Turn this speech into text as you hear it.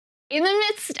In the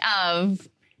midst of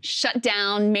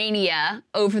shutdown mania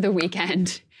over the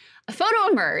weekend, a photo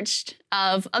emerged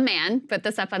of a man, put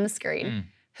this up on the screen,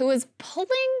 who was pulling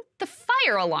the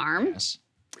fire alarm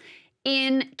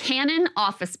in Cannon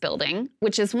Office Building,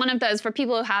 which is one of those, for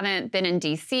people who haven't been in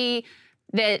DC,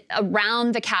 that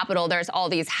around the Capitol, there's all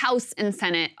these House and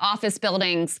Senate office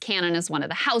buildings. Cannon is one of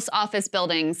the House office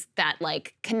buildings that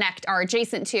are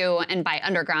adjacent to and by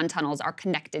underground tunnels are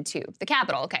connected to the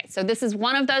Capitol. Okay, so this is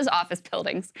one of those office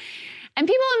buildings. And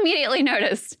people immediately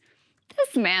noticed,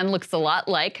 this man looks a lot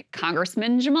like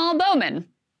Congressman Jamaal Bowman.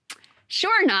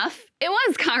 Sure enough, it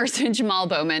was Congressman Jamaal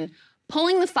Bowman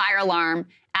pulling the fire alarm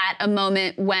at a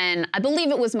moment when I believe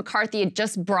it was McCarthy had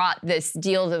just brought this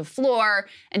deal to the floor,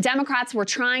 and Democrats were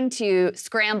trying to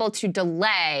scramble to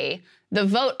delay the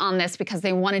vote on this because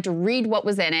they wanted to read what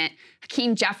was in it.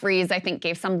 Hakeem Jeffries, I think,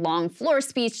 gave some long floor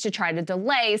speech to try to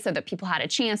delay so that people had a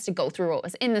chance to go through what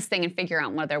was in this thing and figure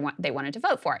out whether they wanted to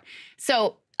vote for it.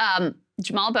 So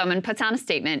Jamaal Bowman puts out a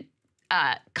statement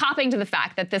copying to the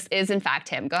fact that this is in fact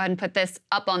him. Go ahead and put this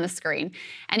up on the screen.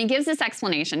 And he gives this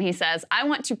explanation. He says, I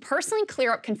want to personally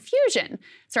clear up confusion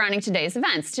surrounding today's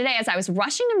events. Today, as I was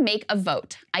rushing to make a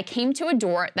vote, I came to a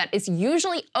door that is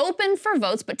usually open for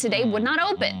votes, but today would not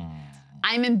open.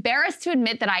 I'm embarrassed to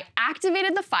admit that I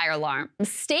activated the fire alarm,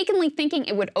 mistakenly thinking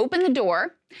it would open the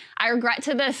door. I regret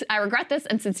this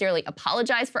and sincerely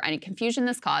apologize for any confusion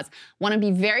this caused. Want to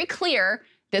be very clear,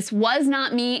 this was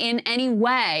not me in any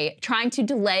way trying to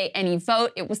delay any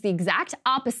vote. It was the exact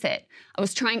opposite. I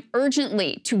was trying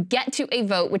urgently to get to a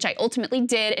vote, which I ultimately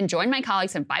did, and joined my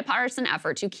colleagues in a bipartisan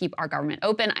effort to keep our government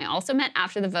open. I also met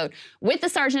after the vote with the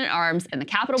Sergeant at Arms and the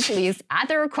Capitol Police at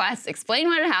their request, explained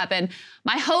what had happened.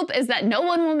 My hope is that no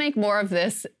one will make more of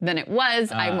this than it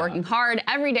was. I'm working hard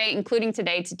every day, including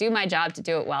today, to do my job, to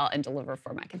do it well, and deliver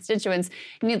for my constituents.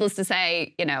 Needless to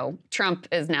say, Trump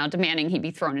is now demanding he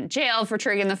be thrown in jail for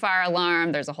triggering the fire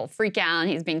alarm. There's a whole freak out.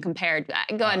 He's being compared.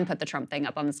 Go ahead and put the Trump thing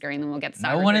up on the screen, then we'll get the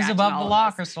No one is above the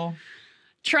law, Krystal.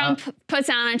 Trump puts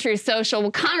out on Truth Social,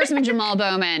 will Congressman Jamaal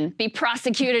Bowman be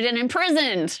prosecuted and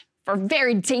imprisoned for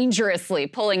very dangerously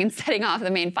pulling and setting off the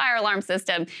main fire alarm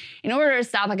system in order to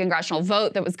stop a congressional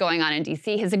vote that was going on in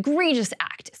D.C. His egregious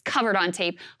act is covered on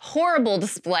tape. Horrible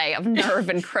display of nerve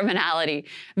and criminality.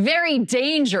 Very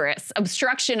dangerous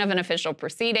obstruction of an official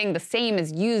proceeding. The same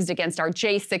is used against our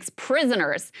J6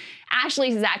 prisoners.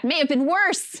 Ashley's act may have been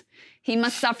worse. He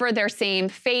must suffer their same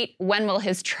fate. When will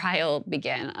his trial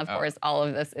begin? Of course, all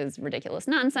of this is ridiculous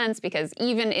nonsense because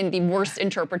even in the worst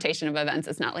interpretation of events,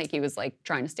 it's not like he was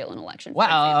trying to steal an election.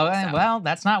 Well,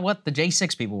 that's not what the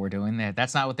J6 people were doing.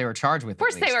 That's not what they were charged with. Of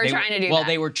course they were trying to do that. Well,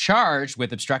 they were charged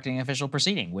with obstructing an official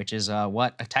proceeding, which is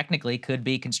what technically could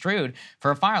be construed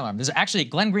for a fire alarm. There's actually,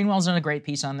 Glenn Greenwald's done a great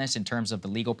piece on this in terms of the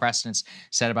legal precedents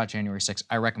set about January 6th.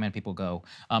 I recommend people go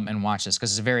and watch this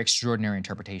because it's a very extraordinary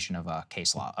interpretation of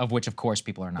case law, of which, of course,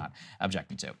 people are not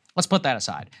objecting to. Let's put that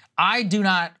aside. I do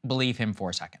not believe him for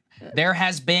a second. There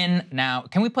has been now,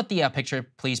 can we put the picture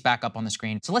please back up on the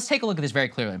screen? So let's take a look at this very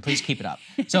clearly and please keep it up.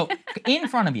 So in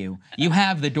front of you, you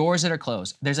have the doors that are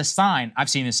closed. There's a sign, I've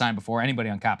seen this sign before, anybody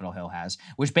on Capitol Hill has,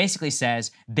 which basically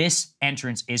says this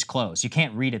entrance is closed. You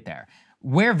can't read it there.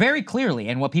 Where very clearly,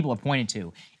 and what people have pointed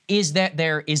to, is that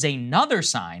there is another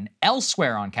sign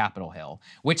elsewhere on Capitol Hill,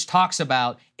 which talks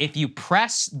about if you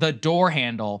press the door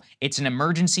handle, it's an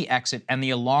emergency exit and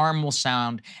the alarm will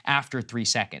sound after 3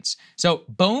 seconds. So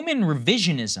Bowman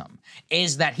revisionism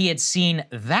is that he had seen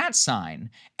that sign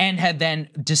and had then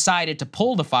decided to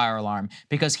pull the fire alarm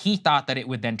because he thought that it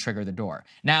would then trigger the door.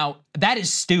 Now, that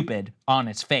is stupid on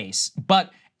its face, but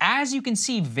as you can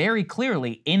see very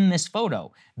clearly in this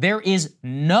photo, there is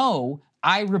no,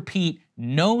 I repeat,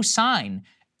 no sign,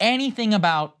 anything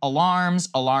about alarms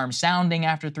sounding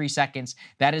after 3 seconds.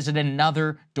 That is at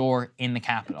another door in the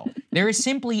Capitol. There is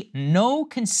simply no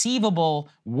conceivable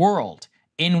world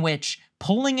in which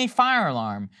pulling a fire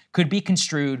alarm could be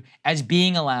construed as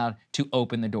being allowed to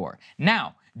open the door.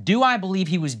 Now, do I believe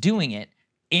he was doing it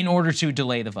in order to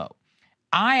delay the vote?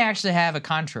 I actually have a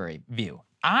contrary view.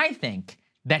 I think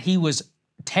that he was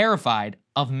terrified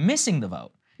of missing the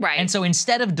vote. Right. And so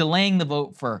instead of delaying the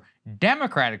vote for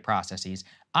democratic processes,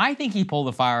 I think he pulled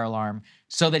the fire alarm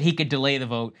so that he could delay the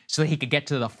vote, so that he could get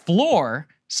to the floor,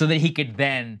 so that he could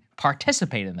then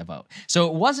participate in the vote. So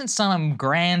it wasn't some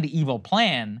grand evil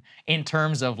plan in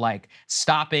terms of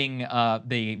stopping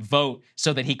the vote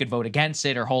so that he could vote against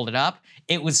it or hold it up.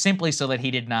 It was simply so that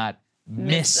he did not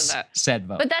miss said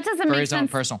vote. But that doesn't make sense.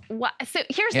 For his own personal. So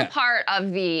here's the part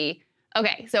of the,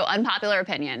 okay, so unpopular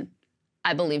opinion.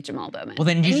 I believe Jamaal Bowman. Well,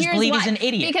 then you just believe he's an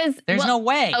idiot. Because there's no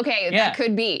way. Okay, that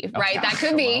could be, right? Okay. That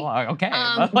could be. Well, okay.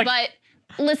 But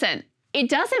Listen, it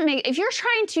doesn't make, if you're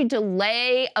trying to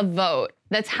delay a vote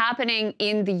that's happening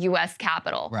in the U.S.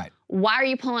 Capitol, right. why are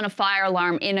you pulling a fire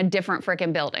alarm in a different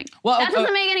freaking building? Well, that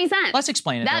doesn't make any sense. Let's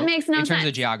explain it. That makes no sense. In terms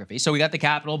of geography. So we got the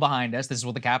Capitol behind us. This is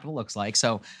what the Capitol looks like.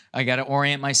 So I got to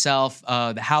orient myself.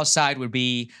 The House side would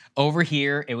be over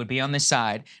here. It would be on this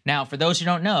side. Now, for those who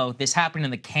don't know, this happened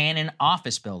in the Cannon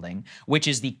office building, which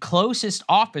is the closest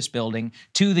office building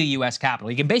to the U.S.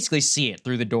 Capitol. You can basically see it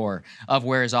through the door of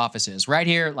where his office is. Right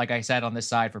here, like I said, on this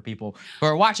side for people who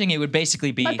are watching, it would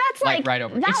basically be like right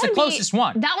over. It's the closest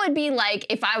one. That would be like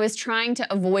if I was trying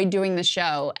to avoid doing the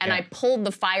show and I pulled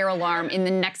the fire alarm in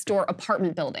the next door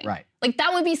apartment building. Right. Like,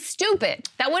 that would be stupid.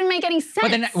 That wouldn't make any sense.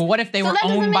 But then, what if they were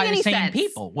owned by the same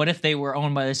people? What if they were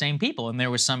owned by the same people and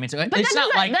there was some... It's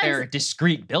not like they're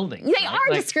discrete buildings. They are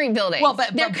discrete buildings. Well,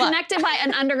 they're connected by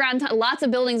an underground... Lots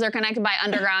of buildings are connected by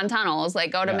underground tunnels.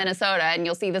 Like, go to Minnesota and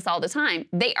you'll see this all the time.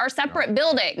 They are separate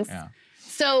buildings. Yeah.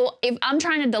 So if I'm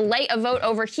trying to delay a vote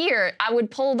over here, I would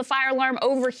pull the fire alarm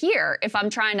over here if I'm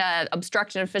trying to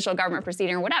obstruct an official government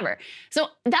proceeding or whatever. So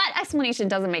that explanation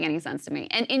doesn't make any sense to me.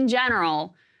 And in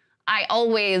general, I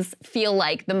always feel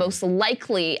like the most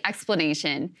likely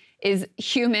explanation is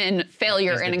human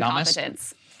failure and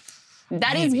incompetence.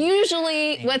 That is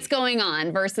usually what's going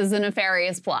on versus a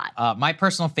nefarious plot. My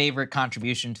personal favorite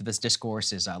contribution to this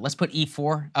discourse is, let's put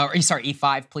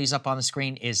E5, please, up on the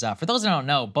screen, is, for those that don't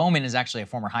know, Bowman is actually a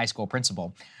former high school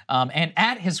principal. And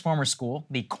at his former school,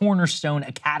 the Cornerstone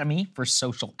Academy for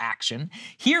Social Action,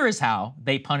 here is how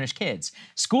they punish kids.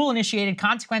 School-initiated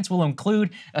consequence will include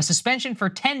a suspension for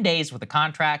 10 days with a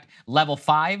contract, level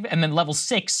 5, and then level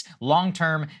 6,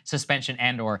 long-term suspension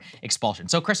and or expulsion.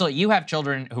 So, Krystal, you have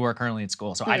children who are currently in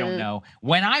school, so I don't know.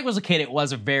 When I was a kid, it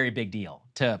was a very big deal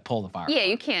to pull the fire. Yeah,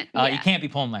 you can't. You can't be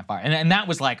pulling that fire, and that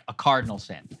was like a cardinal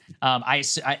sin. I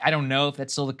don't know if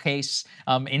that's still the case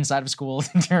inside of schools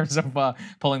in terms of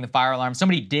pulling the fire alarm.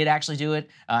 Somebody did actually do it,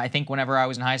 I think, whenever I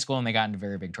was in high school, and they got into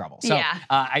very big trouble. So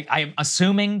I'm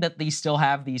assuming that they still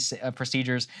have these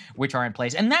procedures which are in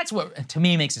place, and that's what to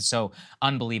me makes it so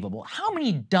unbelievable. How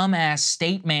many dumbass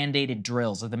state-mandated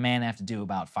drills does the man have to do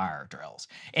about fire drills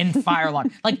and fire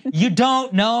alarm? Like, you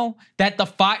don't know that the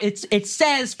fire it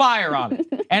says fire on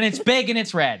it, and it's big and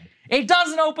it's red. It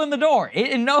doesn't open the door.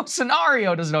 In no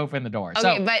scenario does it open the door.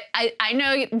 Okay, so, but I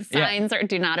know signs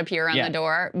do not appear on the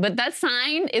door, but that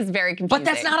sign is very confusing. But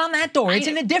that's not on that door. It's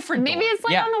in a different door. Maybe it's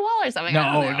like on the wall or something.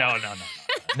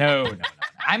 No.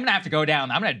 I'm going to have to go down.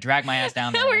 I'm going to drag my ass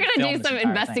down there. We're going to do some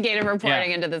investigative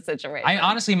reporting into this situation. I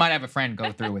honestly might have a friend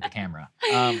go through with the camera.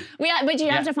 But you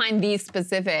have to find these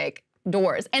specific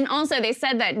doors. And also, they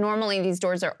said that normally these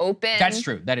doors are open. That's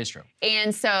true. That is true.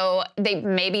 And so they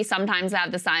maybe sometimes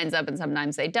have the signs up and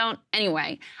sometimes they don't.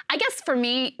 Anyway, I guess for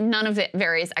me, none of the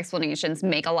various explanations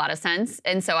make a lot of sense.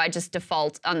 And so I just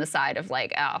default on the side of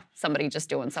like, oh, somebody just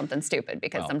doing something stupid,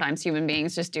 because sometimes human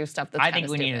beings just do stuff that's I think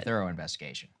we need a thorough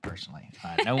investigation, personally.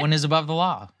 No one is above the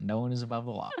law. No one is above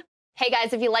the law. Hey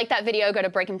guys, if you like that video, go to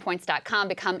breakingpoints.com,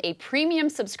 become a premium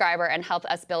subscriber, and help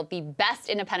us build the best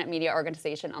independent media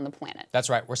organization on the planet. That's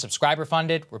right. We're subscriber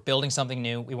funded. We're building something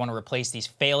new. We want to replace these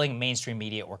failing mainstream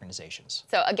media organizations.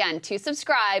 So again, to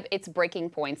subscribe, it's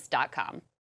breakingpoints.com.